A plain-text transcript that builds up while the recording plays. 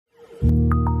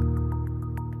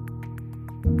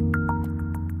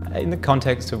In the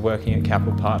context of working at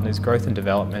Capital Partners, growth and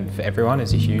development for everyone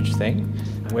is a huge thing.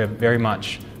 We're very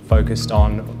much focused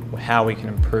on how we can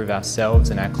improve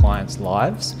ourselves and our clients'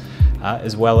 lives,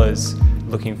 as well as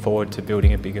looking forward to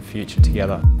building a bigger future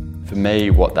together. For me,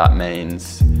 what that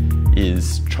means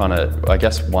is trying to, I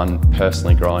guess, one,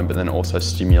 personally growing, but then also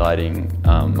stimulating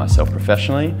myself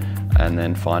professionally, and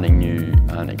then finding new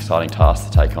and exciting tasks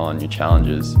to take on, new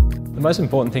challenges. The most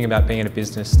important thing about being in a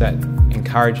business that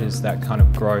encourages that kind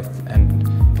of growth and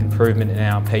improvement in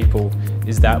our people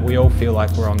is that we all feel like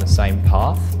we're on the same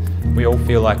path. We all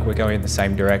feel like we're going in the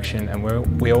same direction, and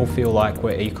we all feel like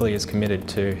we're equally as committed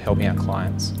to helping our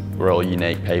clients. We're all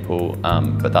unique people,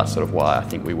 but that's sort of why I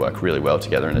think we work really well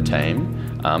together in a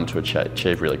team to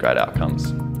achieve really great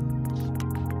outcomes.